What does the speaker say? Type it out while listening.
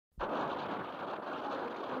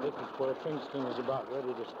This is where Pfingsten is about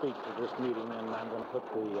ready to speak to this meeting, and I'm going to put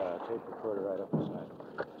the tape recorder right up beside.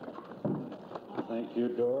 Thank you,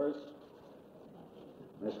 Doris.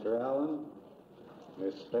 Mr. Allen,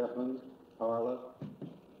 Miss Stephens, Carla,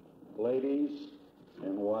 ladies,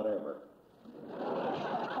 and whatever.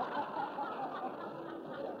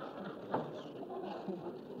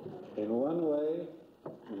 In one way,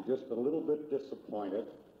 I'm just a little bit disappointed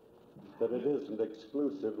that it isn't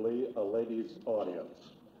exclusively a ladies' audience.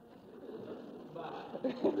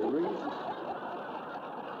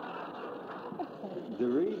 The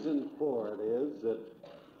reason for it is that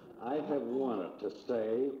I have wanted to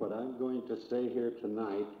say what I'm going to say here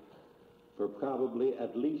tonight for probably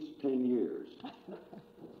at least 10 years,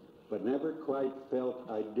 but never quite felt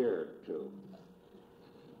I dared to.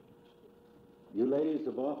 You ladies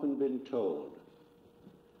have often been told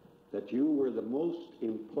that you were the most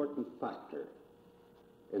important factor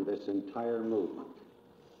in this entire movement.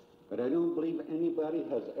 But I don't believe anybody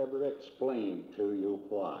has ever explained to you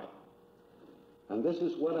why. And this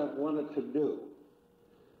is what I've wanted to do.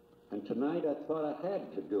 And tonight I thought I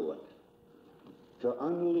had to do it. To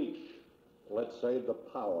unleash, let's say, the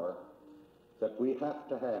power that we have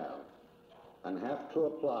to have and have to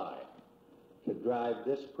apply to drive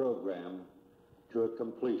this program to a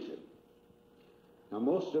completion. Now,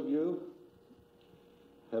 most of you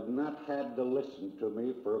have not had to listen to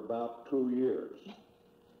me for about 2 years.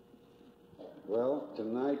 Well,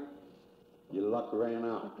 tonight, your luck ran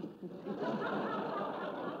out.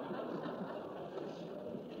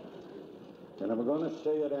 And I'm going to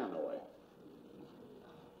say it anyway.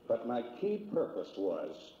 But my key purpose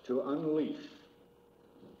was to unleash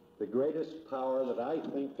the greatest power that I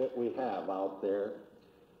think that we have out there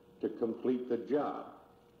to complete the job.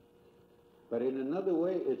 But in another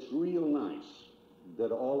way, it's real nice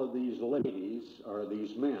that all of these ladies, or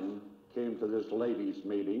these men, came to this ladies'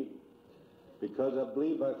 meeting, because I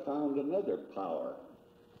believe I found another power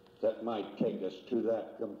that might take us to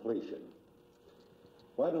that completion.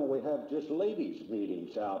 Why don't we have just ladies'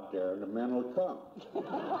 meetings out there and the men will come?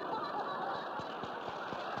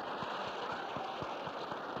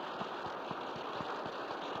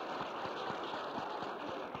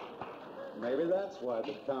 Maybe that's why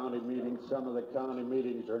the county meetings, some of the county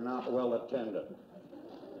meetings are not well attended.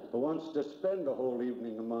 Who wants to spend a whole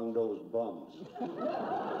evening among those bums?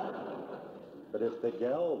 But if the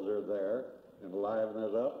gals are there and liven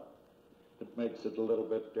it up, it makes it a little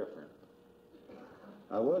bit different.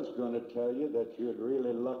 I was going to tell you that you had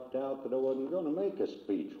really lucked out that I wasn't going to make a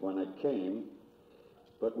speech when I came,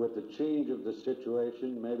 but with the change of the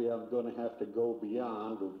situation, maybe I'm going to have to go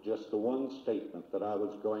beyond just the one statement that I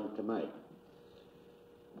was going to make.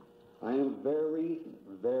 I am very,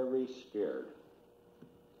 very scared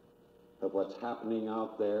of what's happening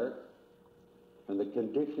out there and the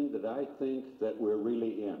condition that I think that we're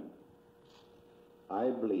really in. I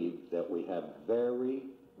believe that we have very,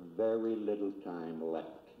 very little time left,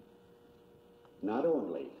 not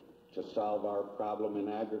only to solve our problem in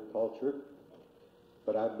agriculture,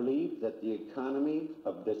 but I believe that the economy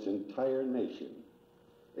of this entire nation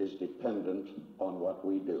is dependent on what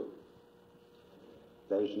we do.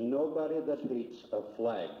 There's nobody that hates a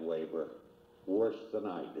flag waver worse than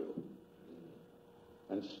I do.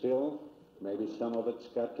 And still, maybe some of it's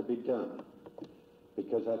got to be done,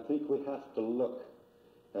 because I think we have to look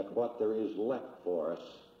at what there is left for us,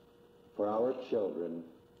 for our children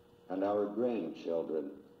and our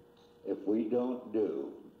grandchildren, if we don't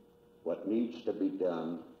do what needs to be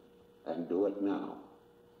done and do it now.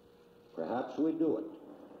 Perhaps we do it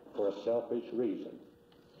for a selfish reason.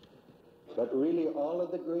 But really, all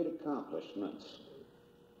of the great accomplishments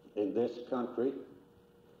in this country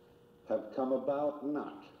have come about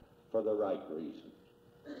not for the right reason.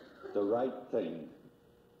 The right thing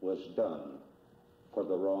was done for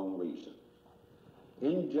the wrong reason.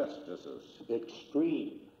 Injustices,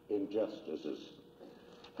 extreme injustices,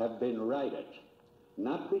 have been righted,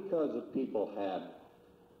 not because the people had,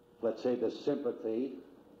 let's say, the sympathy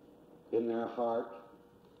in their heart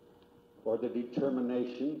or the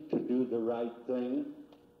determination to do the right thing.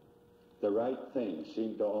 The right thing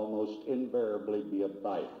seemed to almost invariably be a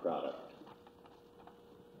byproduct.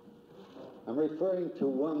 I'm referring to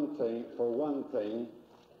one thing,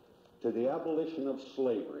 to the abolition of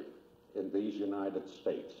slavery in these United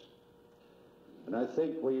States. And I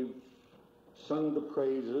think we've sung the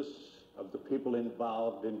praises of the people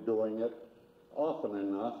involved in doing it often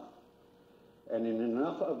enough, and in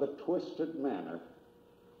enough of a twisted manner,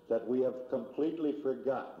 that we have completely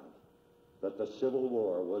forgotten that the Civil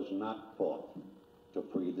War was not fought to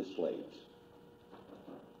free the slaves.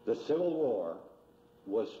 The Civil War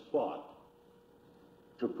was fought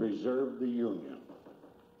to preserve the Union,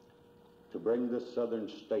 to bring the southern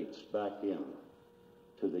states back in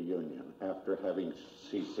to the Union after having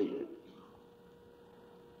seceded.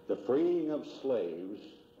 The freeing of slaves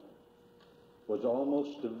was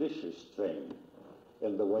almost a vicious thing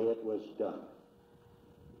in the way it was done.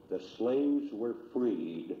 The slaves were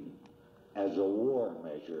freed as a war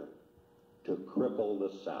measure to cripple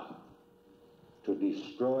the South, to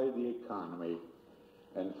destroy the economy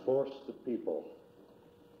and force the people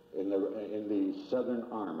in the Southern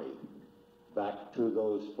Army back to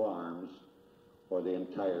those farms, or the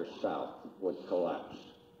entire South would collapse,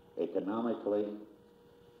 economically,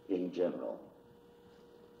 in general.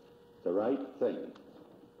 The right thing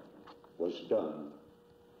was done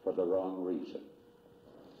for the wrong reason.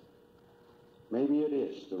 Maybe it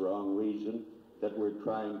is the wrong reason that we're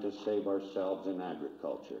trying to save ourselves in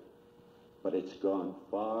agriculture, but it's gone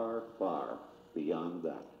far, far beyond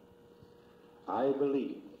that. I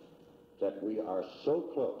believe that we are so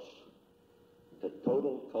close to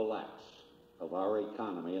total collapse of our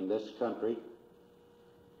economy in this country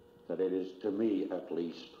that it is, to me at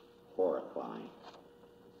least, horrifying.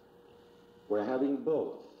 We're having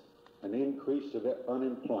both an increase of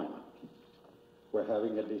unemployment. We're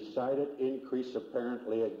having a decided increase,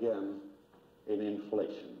 apparently again, in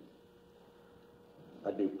inflation.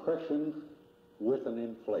 A depression with an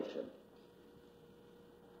inflation.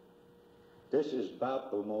 This is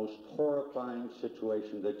about the most horrifying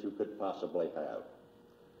situation that you could possibly have.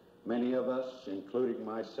 Many of us, including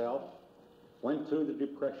myself, went through the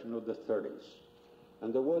Depression of the 30s,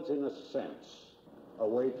 and there was, in a sense, a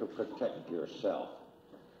way to protect yourself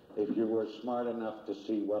if you were smart enough to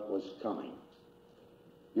see what was coming.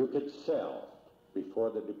 You could sell, before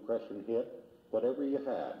the Depression hit, whatever you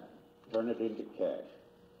had, turn it into cash,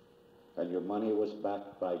 and your money was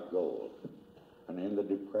backed by gold. And in the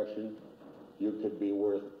Depression, you could be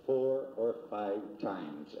worth 4 or 5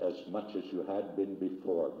 times as much as you had been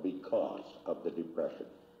before because of the Depression.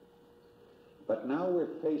 But now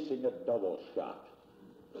we're facing a double shot,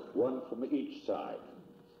 one from each side: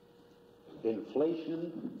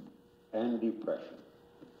 inflation and depression.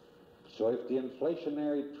 So if the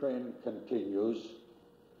inflationary trend continues,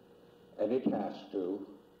 and it has to,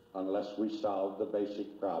 unless we solve the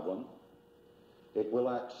basic problem, it will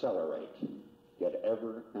accelerate, get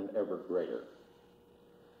ever and ever greater.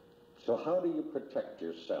 So how do you protect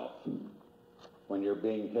yourself when you're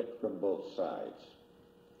being hit from both sides?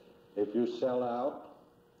 If you sell out,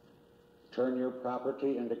 turn your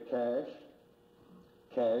property into cash,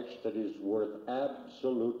 cash that is worth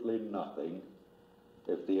absolutely nothing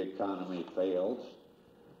if the economy fails,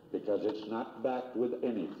 because it's not backed with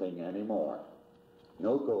anything anymore.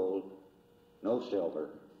 No gold, no silver,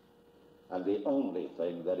 and the only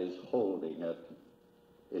thing that is holding it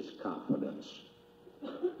is confidence.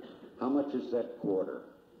 How much is that quarter,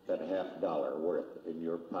 that $50 worth in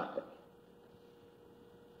your pocket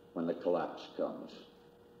when the collapse comes?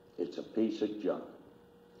 It's a piece of junk.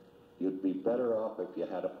 You'd be better off if you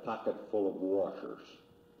had a pocket full of washers.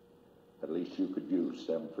 At least you could use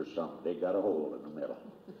them for something. They got a hole in the middle.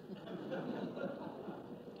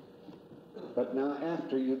 But now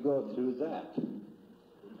after you go through that,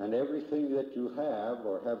 and everything that you have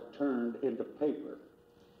or have turned into paper,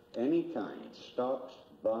 any kind, stocks,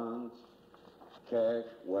 bonds, cash,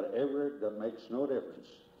 whatever, that makes no difference,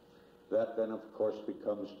 that then of course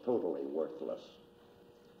becomes totally worthless.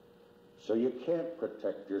 So you can't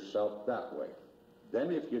protect yourself that way.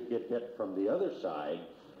 Then if you get hit from the other side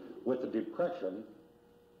with the depression,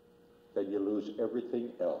 then you lose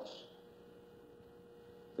everything else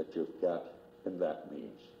that you've got, and that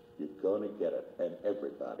means you're going to get it, and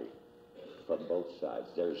everybody, from both sides.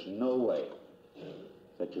 There's no way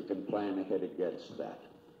that you can plan ahead against that.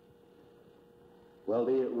 Well,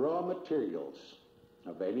 the raw materials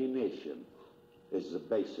of any nation is the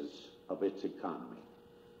basis of its economy.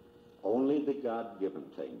 Only the God-given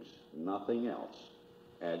things, nothing else,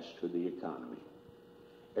 adds to the economy.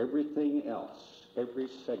 Everything else, every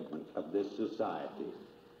segment of this society,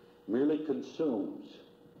 merely consumes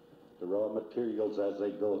the raw materials as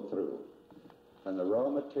they go through. And the raw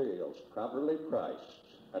materials, properly priced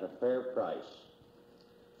at a fair price,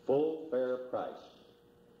 full fair price,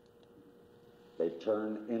 they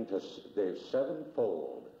turn into their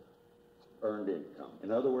sevenfold earned income. In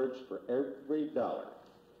other words, for every dollar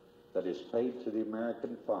that is paid to the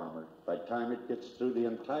American farmer, by the time it gets through the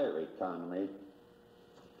entire economy,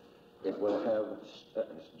 it will have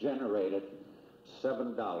generated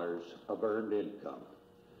 $7 of earned income.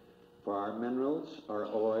 For our minerals, our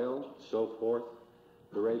oil, so forth,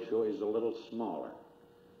 the ratio is a little smaller.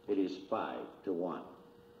 It is 5 to 1.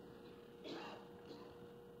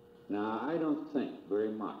 Now, I don't think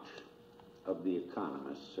very much of the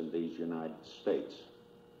economists in these United States.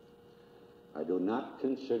 I do not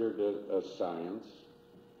consider it a science,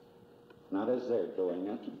 not as they're doing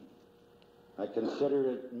it. I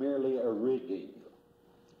consider it merely a rigging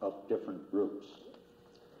of different groups.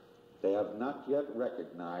 They have not yet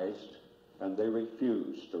recognized, and they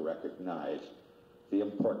refuse to recognize, the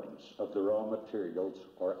importance of the raw materials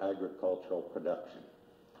or agricultural production.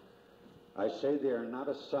 I say they are not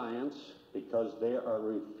a science because they are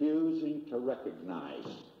refusing to recognize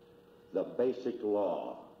the basic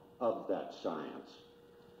law of that science.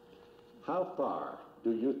 How far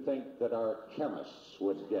do you think that our chemists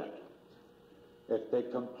would get if they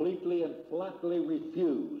completely and flatly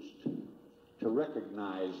refused to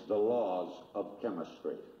recognize the laws of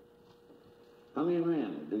chemistry? How many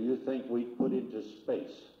men do you think we'd put into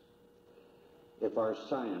space if our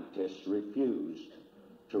scientists refused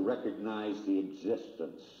to recognize the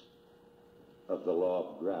existence of the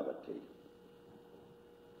law of gravity?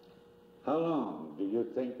 How long do you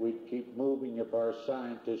think we'd keep moving if our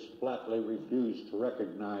scientists flatly refused to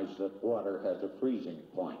recognize that water has a freezing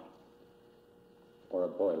point or a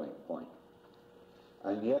boiling point?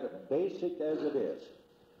 And yet, basic as it is,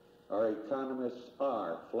 our economists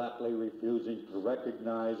are flatly refusing to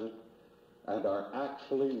recognize it and are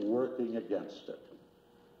actually working against it.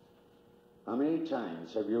 How many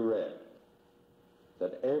times have you read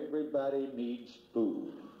that everybody needs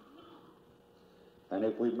food? And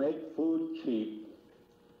if we make food cheap,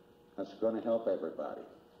 that's going to help everybody.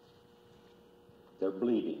 They're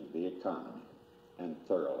bleeding the economy, and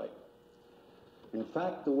thoroughly. In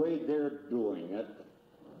fact, the way they're doing it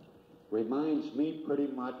reminds me pretty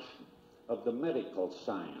much of the medical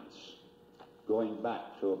science going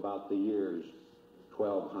back to about the years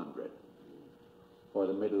 1200 or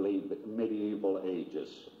the medieval ages.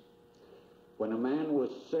 When a man was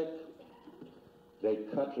sick, they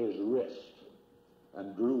cut his wrist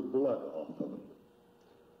and drew blood off of him.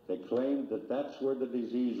 They claimed that that's where the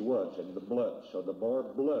disease was, in the blood. So the more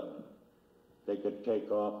blood they could take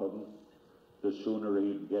off of him, the sooner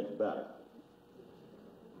he'd get better.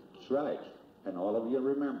 That's right, and all of you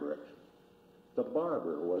remember it. The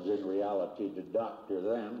barber was in reality the doctor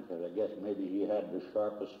then, because I guess maybe he had the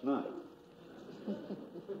sharpest knife.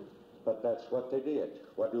 But that's what they did.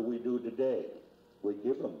 What do we do today? We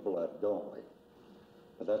give them blood, don't we?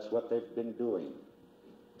 But that's what they've been doing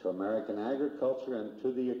to American agriculture and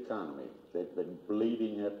to the economy. They've been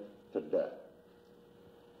bleeding it to death.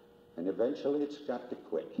 And eventually it's got to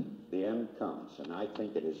quit. The end comes, and I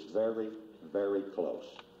think it is very, very close.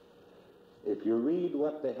 If you read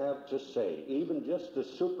what they have to say, even just the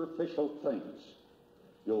superficial things,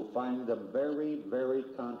 you'll find them very, very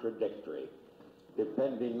contradictory,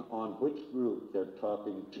 depending on which group they're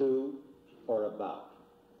talking to or about.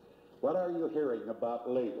 What are you hearing about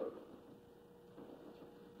labor?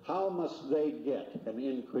 How must they get an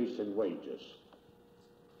increase in wages?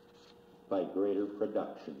 By greater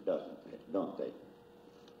production, don't they?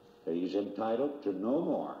 He's entitled to no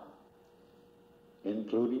more,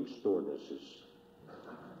 including stewardesses,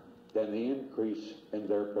 than the increase in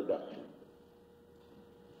their production.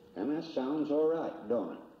 And that sounds all right,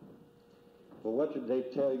 don't it? But what did they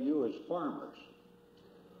tell you as farmers?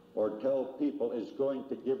 Or tell people is going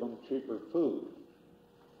to give them cheaper food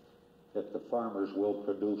if the farmers will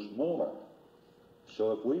produce more.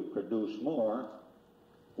 So if we produce more,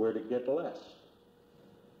 we're to get less.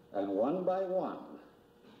 And one by one,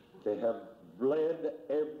 they have bled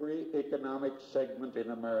every economic segment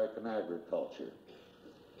in American agriculture.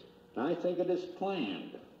 And I think it is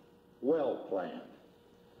planned, well planned.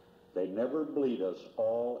 They never bleed us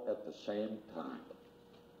all at the same time.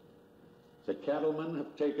 The cattlemen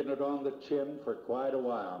have taken it on the chin for quite a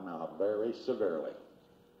while now, very severely.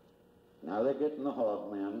 Now they're getting the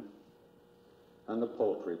hog men and the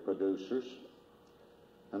poultry producers,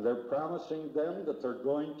 and they're promising them that they're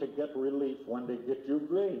going to get relief when they get you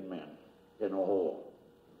grain men in a hole.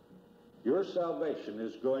 Your salvation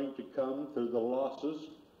is going to come through the losses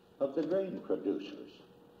of the grain producers.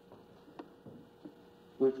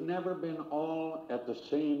 We've never been all at the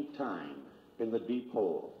same time in the deep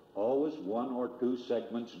hole. Always one or two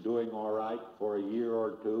segments doing all right for a year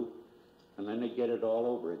or two, and then they get it all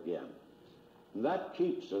over again. And that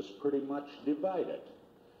keeps us pretty much divided.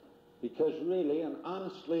 Because really and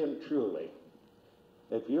honestly and truly,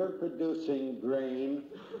 if you're producing grain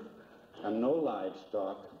and no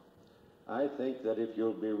livestock, I think that if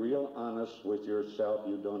you'll be real honest with yourself,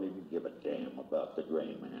 you don't even give a damn about the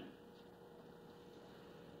grain man.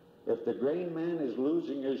 If the grain man is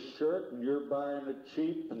losing his shirt and you're buying it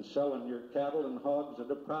cheap and selling your cattle and hogs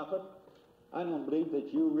at a profit, I don't believe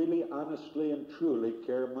that you really honestly and truly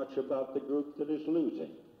care much about the group that is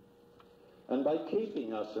losing. And by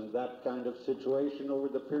keeping us in that kind of situation over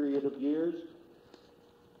the period of years,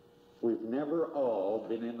 we've never all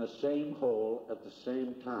been in the same hole at the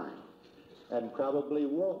same time, and probably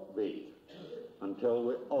won't be until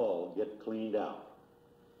we all get cleaned out,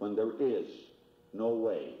 when there is no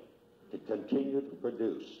way to continue to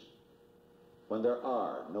produce, when there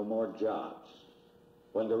are no more jobs,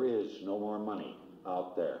 when there is no more money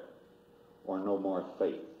out there, or no more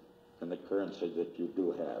faith in the currency that you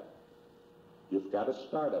do have. You've got to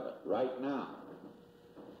start of it right now.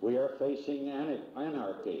 We are facing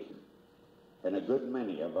anarchy in a good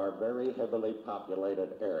many of our very heavily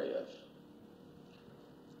populated areas.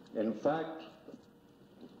 In fact,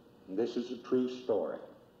 this is a true story,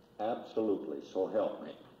 absolutely, so help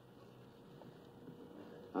me.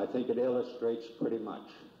 I think it illustrates pretty much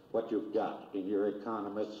what you've got in your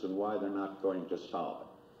economists and why they're not going to solve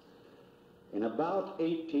it. In about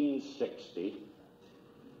 1860,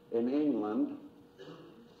 in England,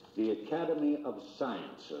 the Academy of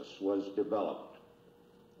Sciences was developed.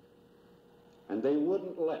 And they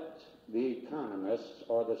wouldn't let the economists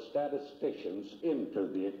or the statisticians into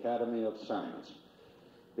the Academy of Science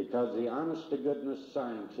because the honest-to-goodness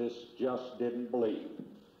scientists just didn't believe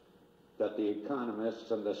that the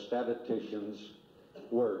economists and the statisticians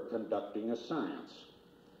were conducting a science.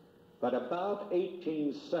 But about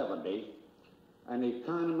 1870, an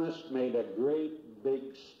economist made a great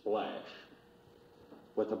big splash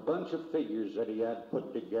with a bunch of figures that he had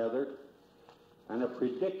put together and a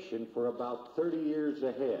prediction for about 30 years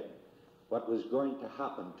ahead what was going to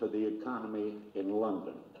happen to the economy in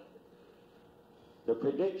London. The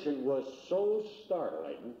prediction was so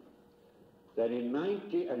startling that in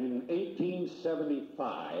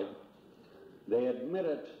 1875, they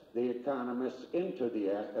admitted the economists into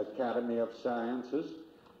the Academy of Sciences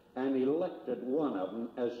and elected one of them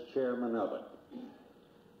as chairman of it.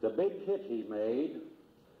 The big hit he made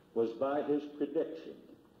was by his prediction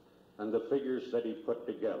and the figures that he put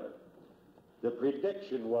together. The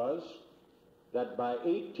prediction was that by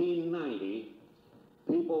 1890,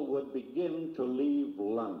 people would begin to leave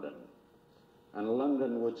London, and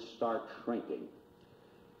London would start shrinking,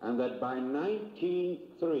 and that by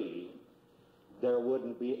 1903, there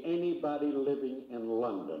wouldn't be anybody living in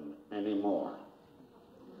London anymore.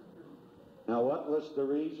 Now, what was the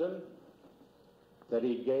reason that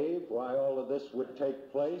he gave why all of this would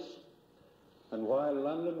take place and why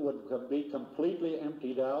London would be completely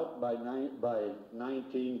emptied out by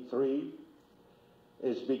 1903?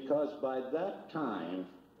 Is because by that time,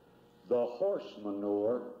 the horse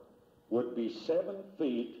manure would be 7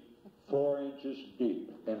 feet, 4 inches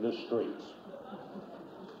deep in the streets.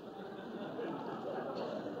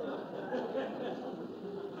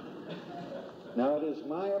 Now, it is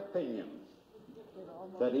my opinion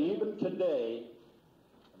that even today,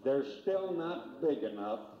 they're still not big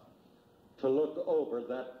enough to look over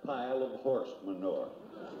that pile of horse manure.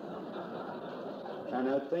 And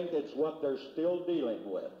I think it's what they're still dealing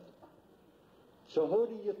with. So who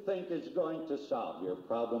do you think is going to solve your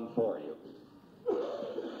problem for you?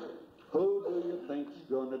 Who do you think's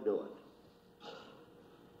going to do it?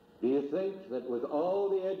 Do you think that with all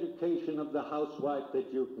the education of the housewife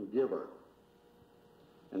that you can give her,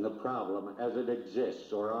 and the problem as it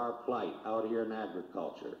exists, or our plight out here in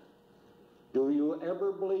agriculture, do you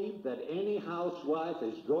ever believe that any housewife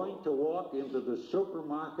is going to walk into the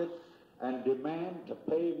supermarket and demand to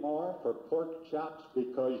pay more for pork chops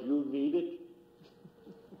because you need it?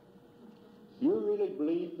 You really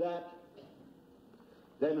believe that?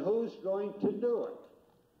 Then who's going to do it?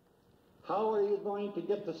 How are you going to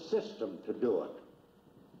get the system to do it?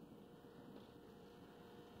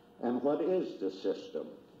 And what is the system?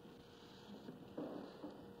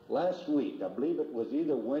 Last week, I believe it was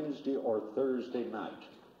either Wednesday or Thursday night,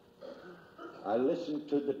 I listened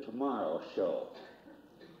to the Tomorrow Show,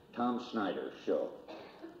 Tom Snyder's show.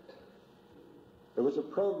 It was a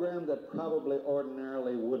program that probably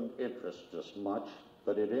ordinarily wouldn't interest us much,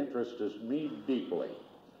 but it interests me deeply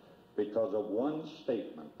because of one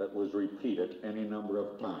statement that was repeated any number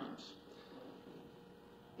of times.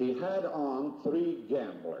 He had on 3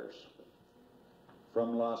 gamblers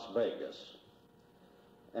from Las Vegas.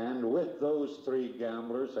 And with those 3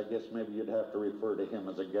 gamblers, I guess maybe you'd have to refer to him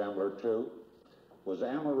as a gambler too, was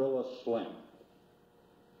Amarillo Slim.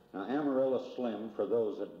 Now, Amarillo Slim, for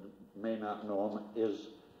those that may not know him, is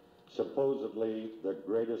supposedly the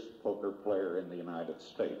greatest poker player in the United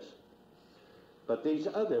States. But these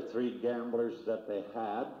other 3 gamblers that they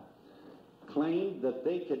had claimed that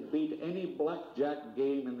they could beat any blackjack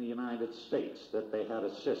game in the United States, that they had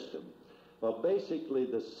a system. Well, basically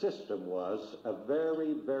the system was a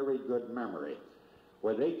very, very good memory,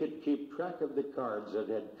 where they could keep track of the cards that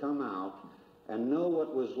had come out and know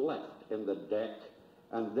what was left in the deck,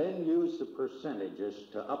 and then use the percentages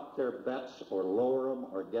to up their bets or lower them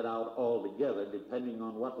or get out altogether, depending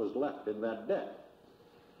on what was left in that deck.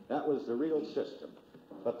 That was the real system.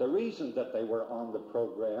 But the reason that they were on the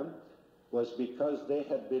program was because they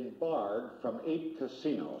had been barred from 8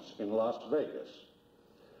 casinos in Las Vegas.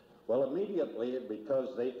 Well, immediately,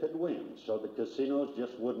 because they could win, so the casinos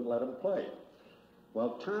just wouldn't let them play.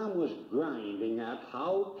 Well, Tom was grinding at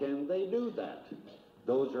how can they do that?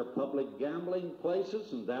 Those are public gambling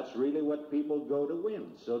places, and that's really what people go to win.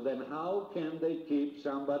 So then how can they keep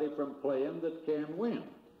somebody from playing that can win?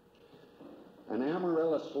 And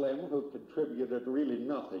Amarilla Slim, who contributed really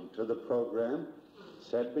nothing to the program,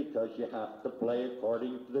 said because you have to play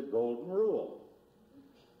according to the golden rule.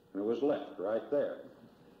 And it was left right there.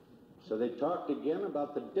 So they talked again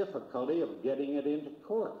about the difficulty of getting it into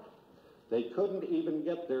court. They couldn't even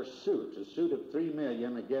get their suit, a suit of $3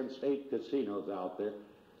 million against 8 casinos out there.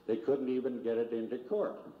 They couldn't even get it into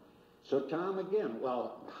court. So Tom again,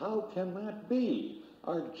 well, how can that be?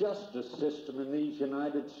 Our justice system in these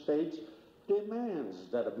United States demands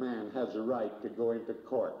that a man has a right to go into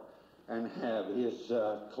court and have his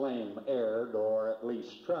claim aired or at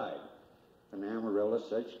least tried. And Amarilla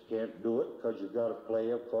said she can't do it because you've got to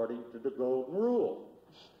play according to the golden rule.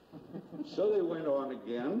 So they went on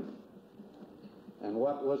again. And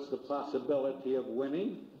what was the possibility of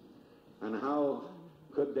winning? And how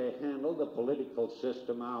could they handle the political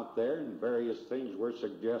system out there? And various things were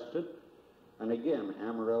suggested. And again,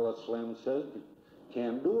 Amarilla Slim says,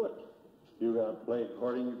 can't do it. You got to play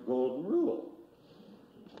according to the golden rule.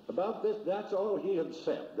 About this, that's all he had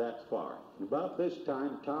said that far. About this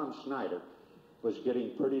time, Tom Snyder was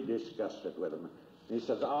getting pretty disgusted with him. He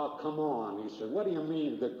says, oh, come on. He said, what do you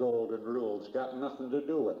mean the golden rule's got nothing to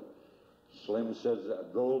do with it? Slim says, the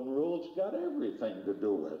golden rule's got everything to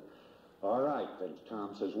do with it. All right, then,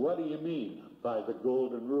 Tom says, what do you mean by the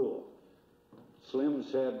golden rule? Slim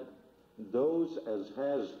said, those as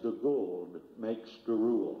has the gold makes the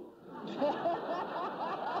rule.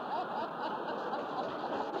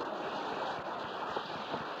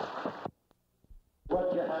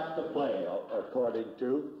 What you have to play according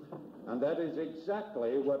to, and that is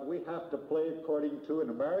exactly what we have to play according to in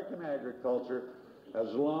American agriculture as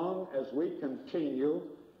long as we continue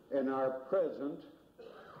in our present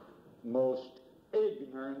most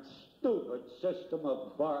ignorant, stupid system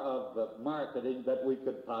of marketing that we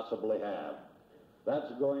could possibly have. That's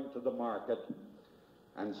going to the market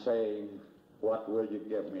and saying, what will you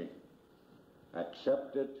give me?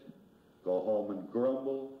 Accept it, go home and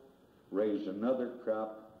grumble, raise another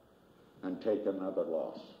crop, and take another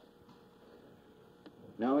loss.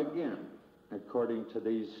 Now again, according to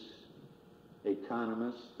these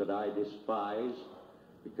economists that I despise,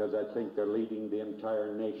 because I think they're leading the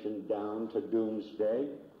entire nation down to doomsday,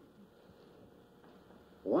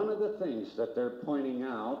 one of the things that they're pointing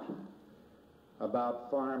out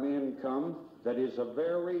about farm income that is a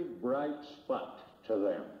very bright spot to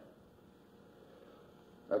them.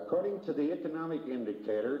 According to the economic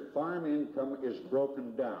indicator, farm income is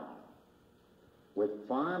broken down with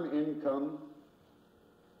farm income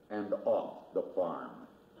and off the farm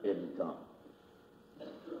income.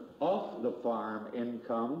 Off the farm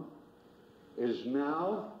income is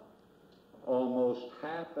now almost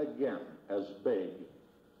half again as big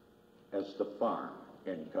as the farm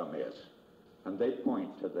income is. And they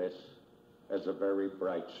point to this as a very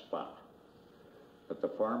bright spot, that the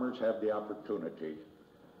farmers have the opportunity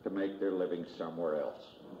to make their living somewhere else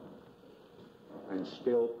and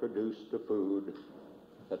still produce the food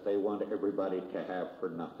that they want everybody to have for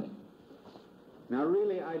nothing. Now,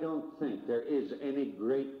 really, I don't think there is any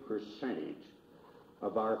great percentage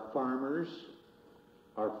of our farmers,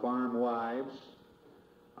 our farm wives,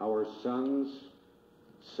 our sons,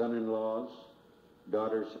 son-in-laws,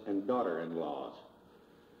 daughters, and daughter-in-laws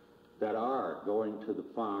that are going to the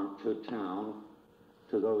farm, to town,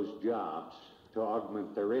 to those jobs to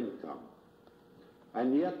augment their income.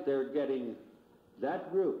 And yet they're getting,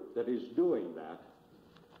 that group that is doing that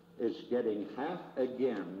is getting half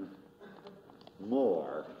again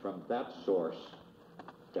more from that source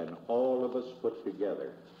than all of us put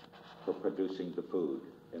together for producing the food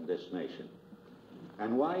in this nation.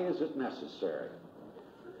 And why is it necessary?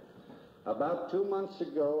 About 2 months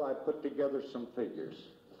ago, I put together some figures,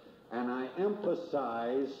 and I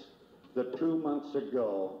emphasize the 2 months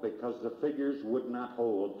ago because the figures would not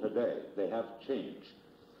hold today. They have changed.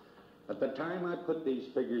 At the time I put these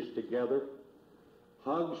figures together,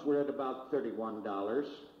 hogs were at about $31,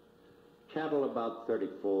 cattle about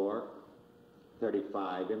 34,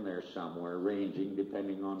 35 in there somewhere, ranging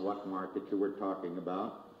depending on what market you were talking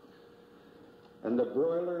about. And the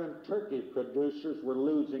broiler and turkey producers were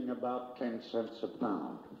losing about 10 cents a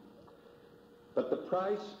pound. But the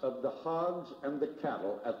price of the hogs and the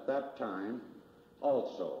cattle at that time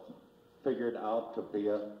also figured out to be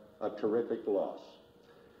a terrific loss.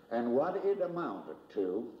 And what it amounted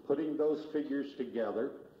to, putting those figures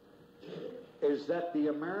together, is that the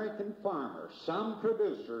American farmer, some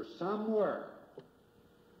producer somewhere,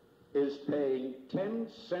 is paying 10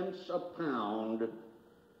 cents a pound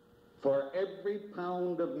for every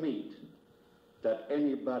pound of meat that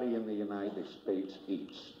anybody in the United States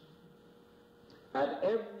eats. At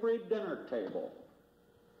every dinner table,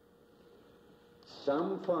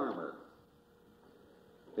 some farmer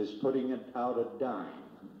is putting out a dime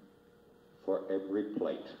for every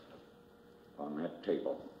plate on that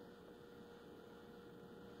table.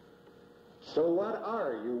 So what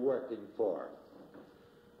are you working for?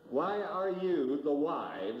 Why are you, the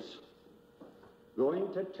wives,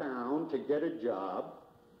 going to town to get a job?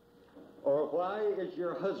 Or why is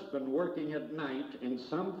your husband working at night in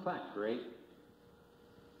some factory?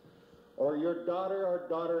 Or your daughter or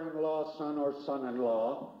daughter-in-law, son or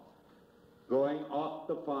son-in-law, going off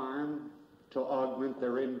the farm to augment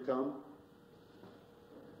their income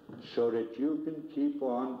so that you can keep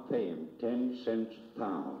on paying 10 cents a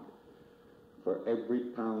pound for every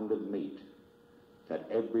pound of meat that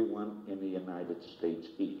everyone in the United States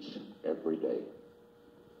eats every day?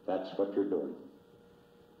 That's what you're doing.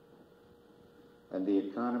 And the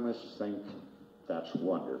economists think that's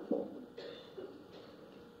wonderful.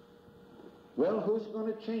 Well, who's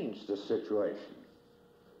going to change the situation?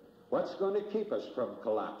 What's going to keep us from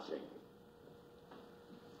collapsing?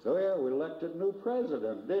 So yeah, we elected a new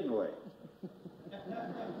president, didn't we?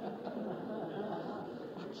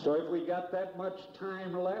 So if we got that much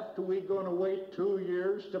time left, are we going to wait 2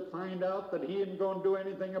 years to find out that he ain't going to do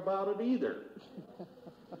anything about it either?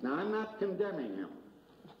 Now, I'm not condemning him.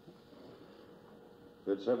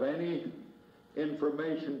 If it's of any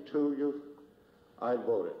information to you, I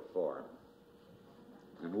voted for him.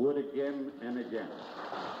 And would again and again.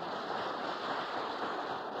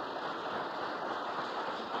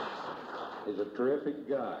 He's a terrific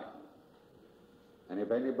guy. And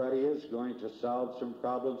if anybody is going to solve some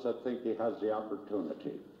problems, I think he has the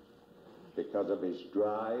opportunity because of his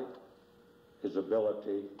drive, his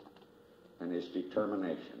ability, and his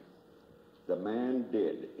determination. The man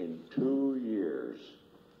did in 2 years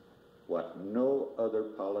what no other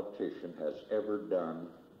politician has ever done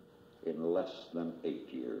in less than 8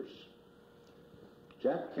 years.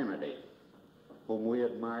 Jack Kennedy, whom we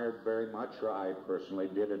admired very much, or I personally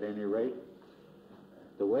did at any rate,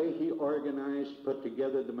 the way he organized, put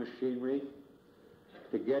together the machinery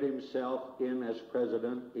to get himself in as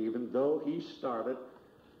president, even though he started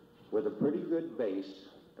with a pretty good base,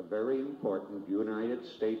 a very important United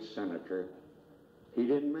States senator, he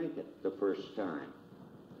didn't make it the first time.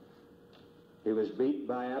 He was beat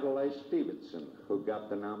by Adlai Stevenson, who got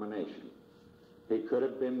the nomination. He could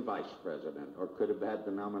have been vice president, or could have had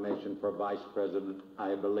the nomination for vice president,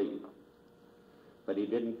 I believe. But he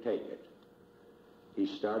didn't take it. He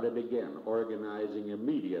started again, organizing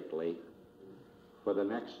immediately for the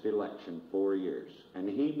next election, 4 years. And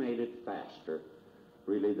he made it faster,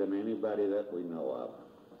 really, than anybody that we know of.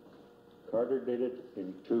 Carter did it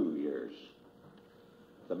in 2 years.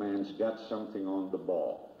 The man's got something on the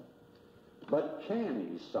ball. But can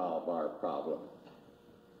he solve our problem?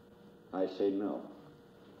 I say no.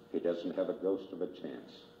 He doesn't have a ghost of a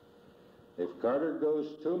chance. If Carter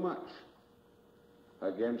goes too much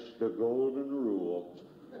against the golden rule,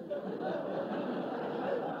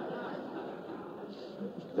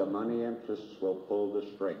 the money interests will pull the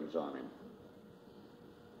strings on him.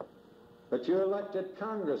 But you elected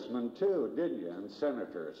congressmen too, didn't you, and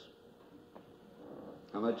senators?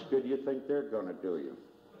 How much good do you think they're going to do you?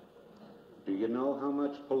 Do you know how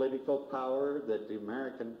much political power that the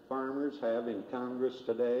American farmers have in Congress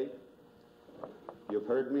today? You've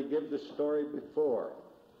heard me give the story before.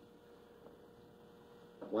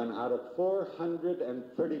 When out of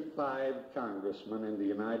 435 congressmen in the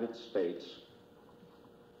United States,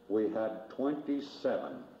 we had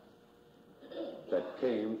 27 that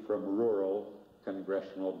came from rural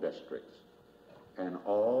congressional districts. And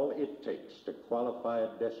all it takes to qualify a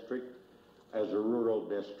district as a rural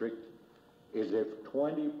district is if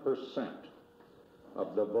 20%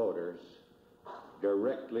 of the voters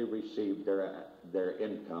directly receive their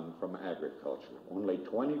income from agriculture. Only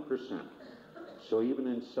 20%. So even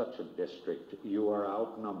in such a district, you are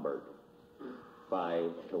outnumbered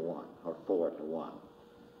 5 to 1 or 4 to 1.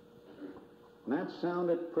 And that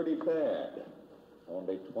sounded pretty bad.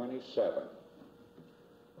 Only 27.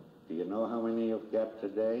 Do you know how many you've got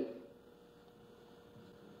today?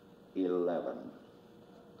 11.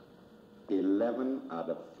 11 out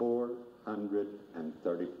of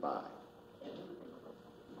 435.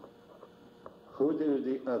 Who do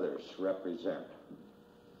the others represent?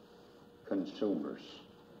 Consumers.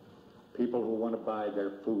 People who want to buy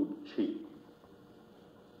their food cheap.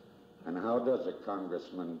 And how does a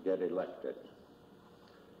congressman get elected?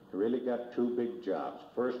 He really got two big jobs.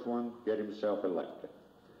 First one, get himself elected.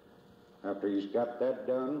 After he's got that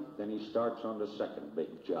done, then he starts on the second big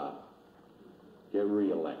job, get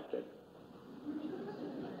reelected.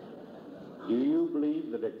 Do you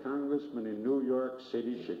believe that a congressman in New York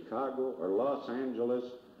City, Chicago, or Los Angeles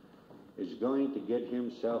is going to get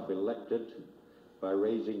himself elected by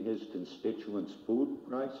raising his constituents' food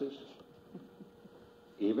prices?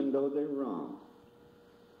 Even though they're wrong,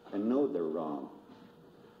 and know they're wrong,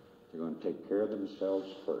 they're going to take care of themselves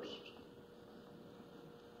first.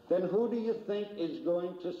 Then who do you think is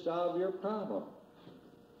going to solve your problem?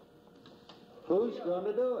 Who's going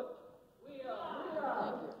to do it? We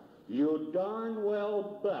are. You darn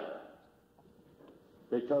well better,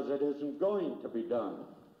 because it isn't going to be done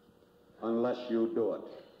unless you do it.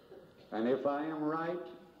 And if I am right,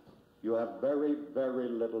 you have very, very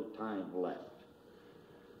little time left.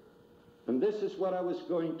 And this is what I was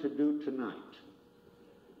going to do tonight,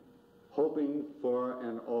 hoping for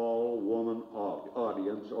an all-woman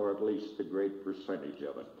audience, or at least a great percentage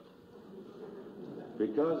of it.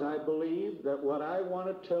 Because I believe that what I want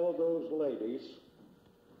to tell those ladies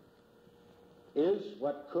is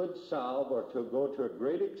what could solve, or to go to a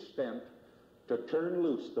great extent, to turn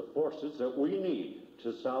loose the forces that we need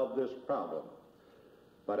to solve this problem.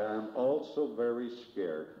 But I am also very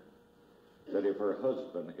scared that if her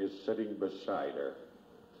husband is sitting beside her,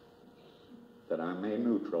 that I may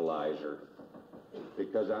neutralize her,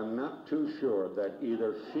 because I'm not too sure that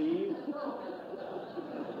either she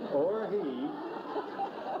or he...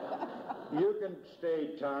 You can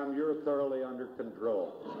stay, Tom. You're thoroughly under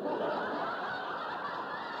control.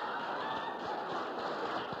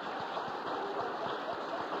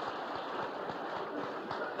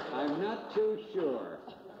 I'm not too sure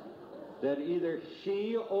that either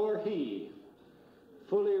she or he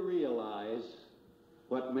fully realize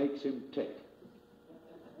what makes him tick.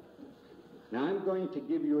 Now, I'm going to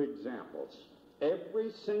give you examples.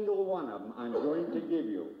 Every single one of them I'm going to give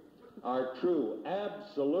you are true,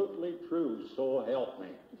 absolutely true, so help me.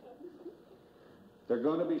 They're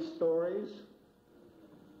going to be stories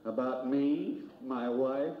about me, my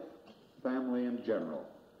wife, family in general.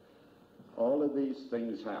 All of these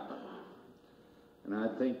things happen. And I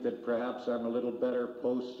think that perhaps I'm a little better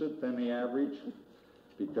posted than the average,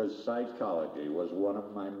 because psychology was one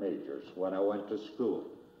of my majors when I went to school.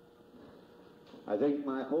 I think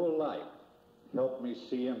my whole life helped me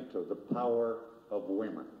see into the power of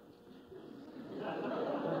women.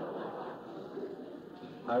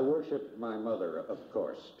 I worshiped my mother, of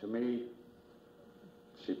course. To me,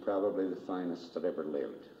 she's probably the finest that ever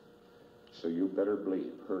lived. So you better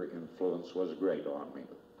believe her influence was great on me.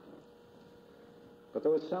 But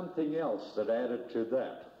there was something else that added to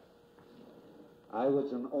that. I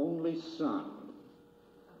was an only son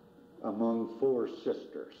among 4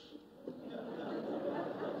 sisters.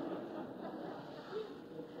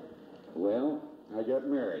 Well, I got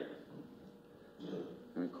married.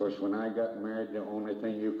 And of course, when I got married, the only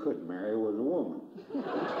thing you could marry was a woman.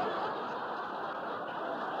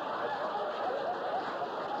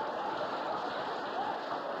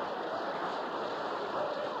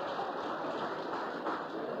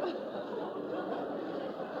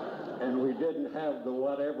 And we didn't have the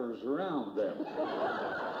whatevers around them.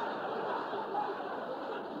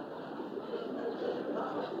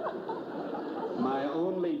 My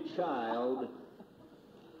only child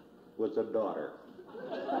was a daughter.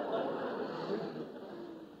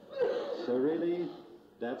 So really,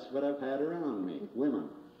 that's what I've had around me, women,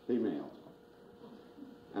 females.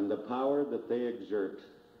 And the power that they exert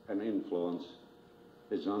and influence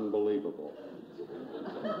is unbelievable.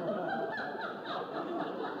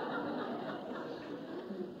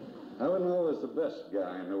 I would know I was the best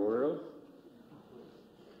guy in the world.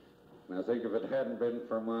 And I think if it hadn't been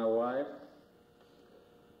for my wife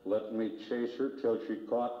letting me chase her till she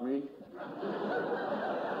caught me,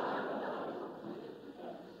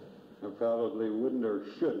 I probably wouldn't or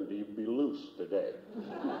shouldn't even be loose today.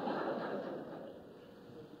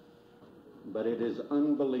 But it is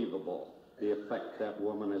unbelievable the effect that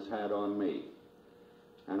woman has had on me.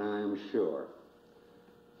 And I am sure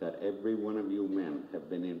that every one of you men have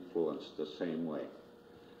been influenced the same way.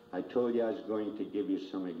 I told you I was going to give you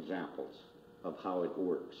some examples of how it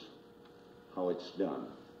works, how it's done.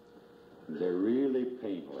 They're really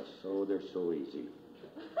painless. Oh, they're so easy.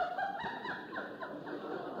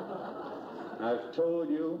 I've told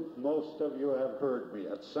you, most of you have heard me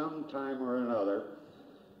at some time or another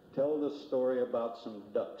tell the story about some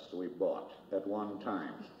ducks we bought at one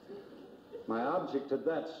time. My object of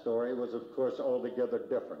that story was, of course, altogether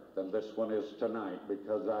different than this one is tonight,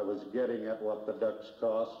 because I was getting at what the ducks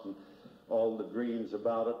cost and all the dreams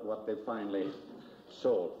about it, what they finally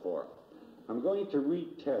sold for. I'm going to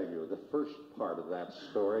retell you the first part of that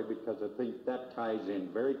story because I think that ties in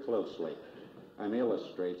very closely and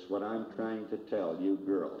illustrates what I'm trying to tell you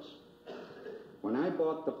girls. When I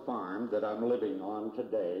bought the farm that I'm living on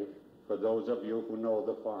today, for those of you who know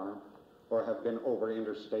the farm or have been over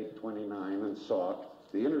Interstate 29 and saw it,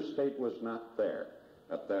 the interstate was not there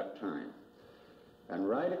at that time. And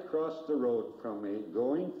right across the road from me,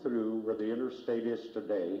 going through where the interstate is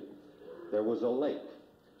today, there was a lake.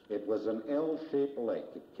 It was an L-shaped lake.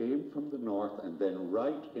 It came from the north, and then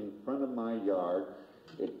right in front of my yard,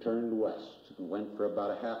 it turned west and went for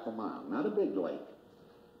about a half a mile. Not a big lake,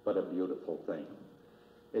 but a beautiful thing.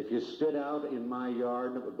 If you stood out in my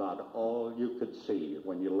yard, about all you could see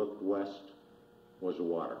when you looked west was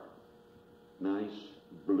water. Nice,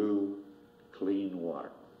 blue, clean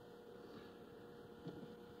water.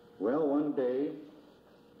 Well, one day,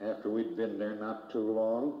 after we'd been there not too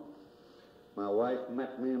long, my wife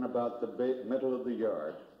met me in about the middle of the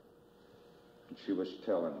yard, and she was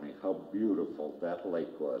telling me how beautiful that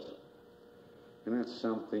lake was. Isn't it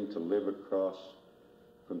something to live across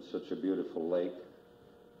from such a beautiful lake?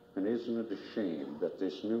 And isn't it a shame that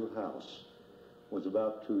this new house was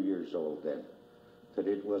about 2 years old then, that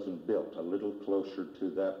it wasn't built a little closer to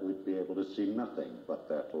that, we'd be able to see nothing but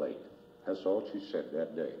that lake. That's all she said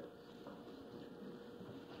that day.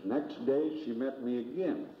 Next day, she met me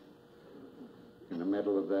again in the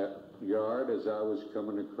middle of that yard as I was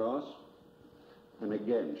coming across, and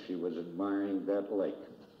again she was admiring that lake.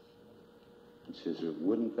 And she said,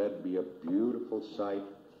 wouldn't that be a beautiful sight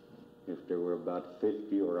if there were about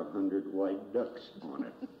 50 or 100 white ducks on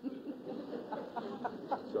it?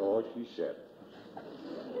 That's all she said.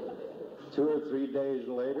 2 or 3 days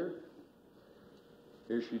later,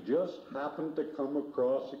 here she just happened to come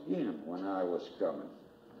across again when I was coming.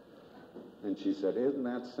 And she said, isn't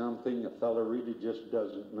that something? A fellow really just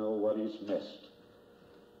doesn't know what he's missed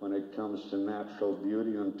when it comes to natural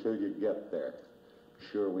beauty until you get there.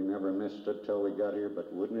 Sure, we never missed it till we got here,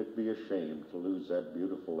 but wouldn't it be a shame to lose that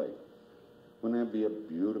beautiful lake? Wouldn't that be a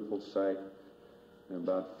beautiful sight? And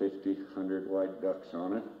about 50, 100 white ducks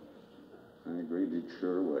on it? I agreed it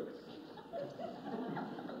sure would.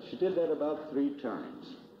 She did that about 3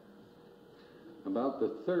 times. About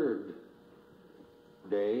the 3rd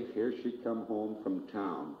day, here she come home from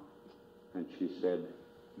town, and she said,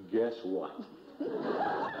 guess what?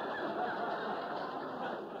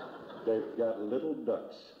 They've got little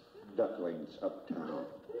ducklings uptown.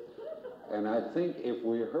 And I think if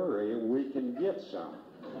we hurry, we can get some.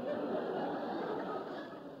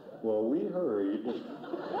 Well, we hurried,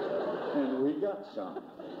 and we got some.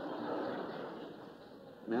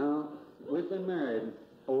 Now, we've been married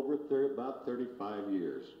over about 35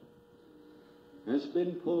 years. And it's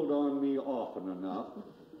been pulled on me often enough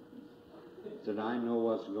that I know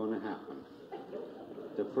what's going to happen.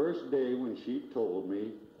 The first day when she told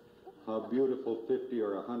me how beautiful 50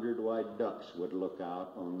 or 100 white ducks would look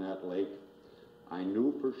out on that lake, I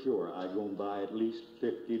knew for sure I'd go and buy at least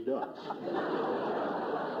 50 ducks.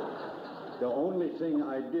 The only thing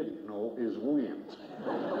I didn't know is when.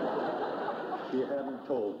 She hadn't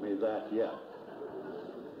told me that yet.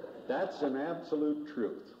 That's an absolute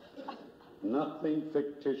truth. Nothing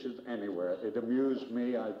fictitious anywhere. It amused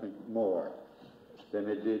me, I think, more than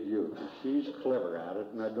it did you. She's clever at it,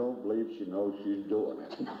 and I don't believe she knows she's doing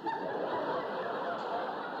it.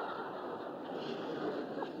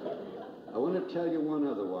 I want to tell you one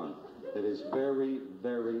other one that is very,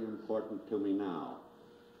 very important to me now.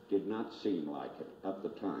 Did not seem like it at the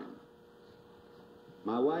time.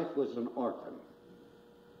 My wife was an orphan.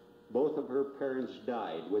 Both of her parents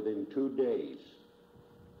died within 2 days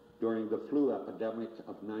during the flu epidemic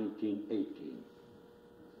of 1918.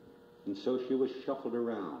 And so she was shuffled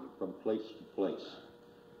around from place to place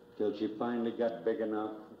till she finally got big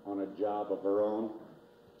enough on a job of her own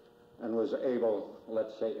and was able,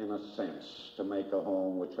 let's say in a sense, to make a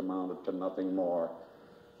home which amounted to nothing more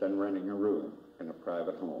than renting a room in a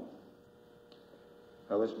private home.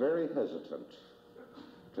 I was very hesitant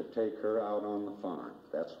to take her out on the farm.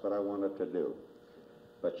 That's what I wanted to do.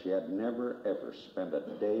 but she had never, ever spent a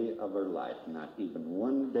day of her life, not even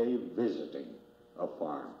one day visiting a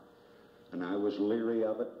farm. And I was leery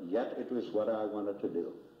of it, yet it was what I wanted to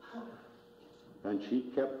do. And she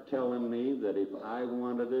kept telling me that if I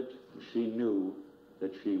wanted it, she knew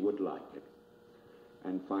that she would like it.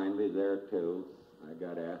 And finally, there too, I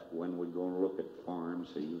got asked when we'd go and look at farms.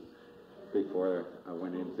 Before I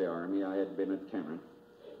went into the Army, I had been a tenant.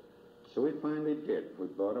 So we finally did. We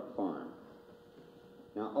bought a farm.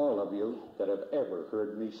 Now, all of you that have ever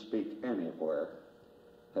heard me speak anywhere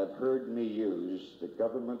have heard me use the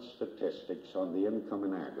government statistics on the income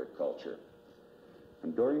in agriculture.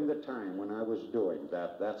 And during the time when I was doing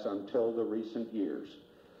that, that's until the recent years,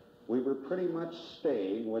 we were pretty much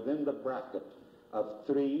staying within the bracket of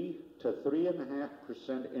 3 to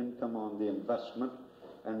 3.5% income on the investment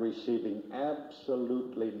and receiving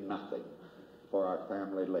absolutely nothing for our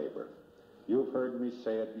family labor. You've heard me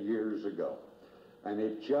say it years ago, and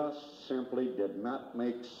it just simply did not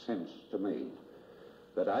make sense to me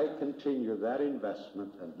that I continue that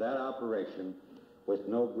investment and that operation with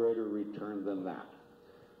no greater return than that.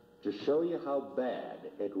 To show you how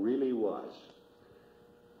bad it really was,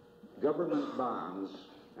 government bonds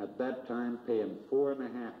at that time paying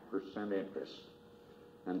 4.5% interest.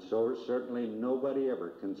 And so certainly nobody ever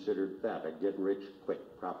considered that a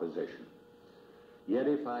get-rich-quick proposition. Yet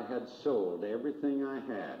if I had sold everything I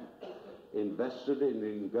had, invested it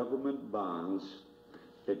in government bonds,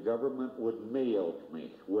 the government would have mailed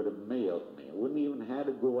me. I wouldn't even have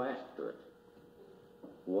to go after it.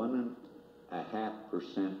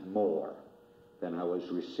 1.5% more than I was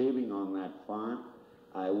receiving on that farm.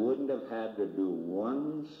 I wouldn't have had to do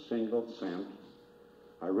 1 single cent.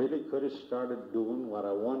 I really could have started doing what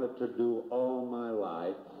I wanted to do all my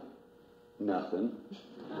life. Nothing.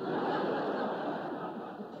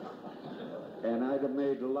 And I'd have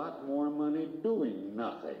made a lot more money doing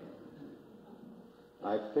nothing.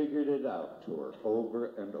 I figured it out to her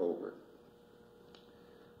over and over.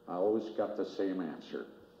 I always got the same answer.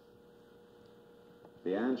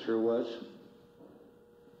 The answer was,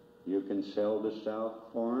 you can sell the South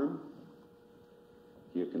Farm,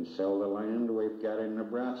 you can sell the land we've got in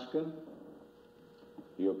Nebraska,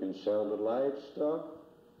 you can sell the livestock,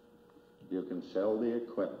 you can sell the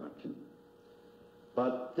equipment.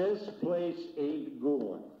 But this place ain't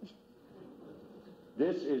going.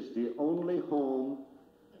 This is the only home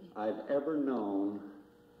I've ever known,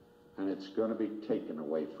 and it's going to be taken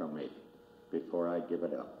away from me before I give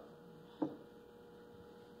it up.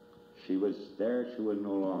 She was there, she was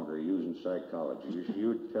no longer using psychology. She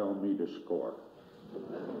would tell me to score.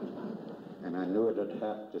 And I knew it'd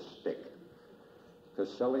have to stick.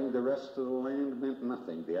 Because selling the rest of the land meant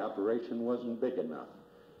nothing. The operation wasn't big enough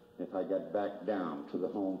if I got back down to the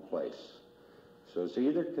home place. So it's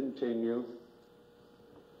either continue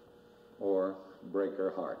or break her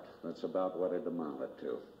heart. That's about what it amounted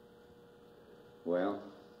to. Well,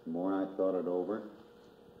 the more I thought it over,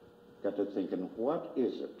 got to thinking, what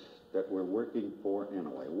is it that we're working for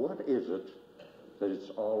anyway? What is it that it's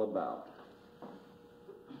all about?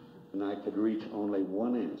 And I could reach only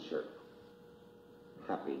one answer: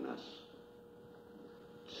 happiness.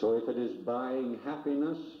 So if it is buying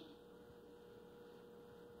happiness,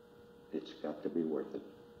 it's got to be worth it.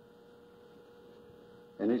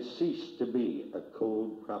 And it ceased to be a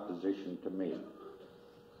cold proposition to me.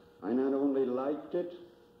 I not only liked it,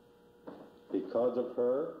 because of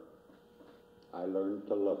her, I learned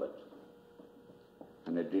to love it.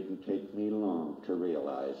 And it didn't take me long to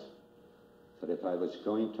realize that if I was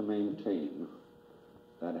going to maintain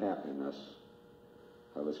that happiness,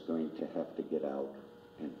 I was going to have to get out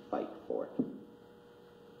and fight for it.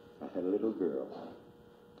 I had a little girl,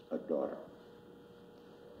 a daughter.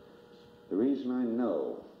 The reason I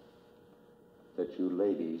know that you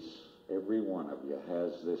ladies, every one of you,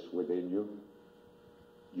 has this within you,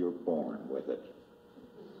 you're born with it.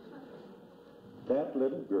 That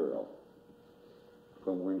little girl,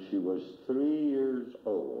 from when she was 3 years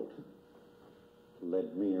old,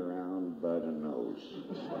 led me around by the nose.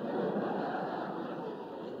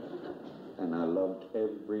 And I loved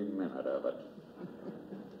every minute of it.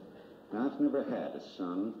 Now, I've never had a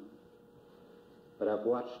son, but I've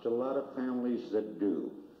watched a lot of families that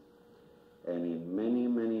do. And in many,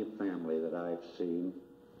 many families that I've seen,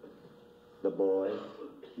 the boy,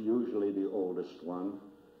 usually the oldest one,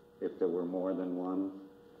 if there were more than one,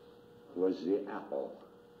 was the apple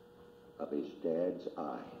of his dad's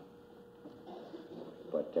eye.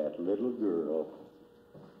 But that little girl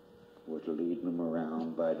was leading him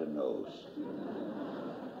around by the nose,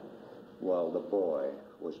 while the boy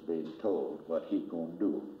was being told what he gonna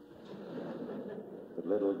do. The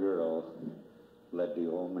little girl led the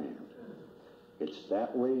old man. It's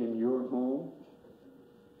that way in your home.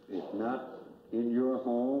 If not in your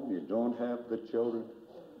home, you don't have the children,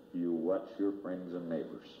 you watch your friends and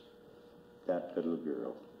neighbors. That little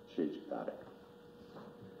girl, she's got it.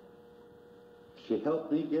 She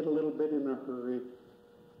helped me get a little bit in a hurry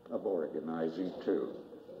of organizing, too.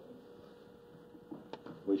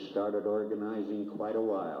 We started organizing quite a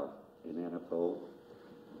while in NFO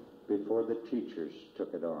before the teachers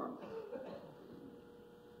took it on.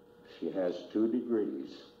 She has 2 degrees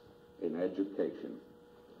in education.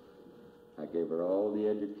 I gave her all the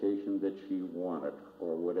education that she wanted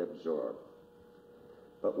or would absorb.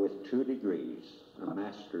 But with 2 degrees, a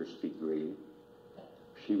master's degree,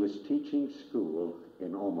 she was teaching school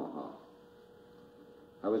in Omaha.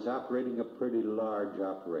 I was operating a pretty large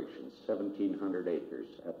operation, 1,700 acres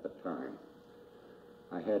at the time.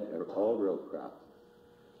 I had all row crop.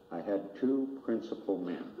 I had 2 principal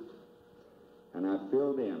men, and I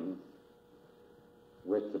filled in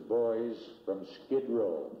with the boys from Skid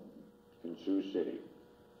Row in Sioux City,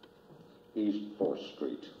 East 4th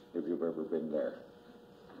Street, if you've ever been there.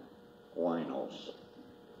 Winos,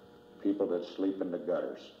 people that sleep in the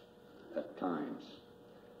gutters at times.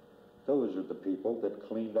 Those are the people that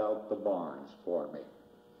cleaned out the barns for me,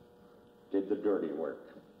 did the dirty work,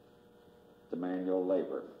 the manual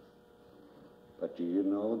labor. But do you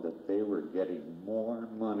know that they were getting more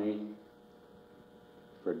money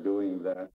for doing that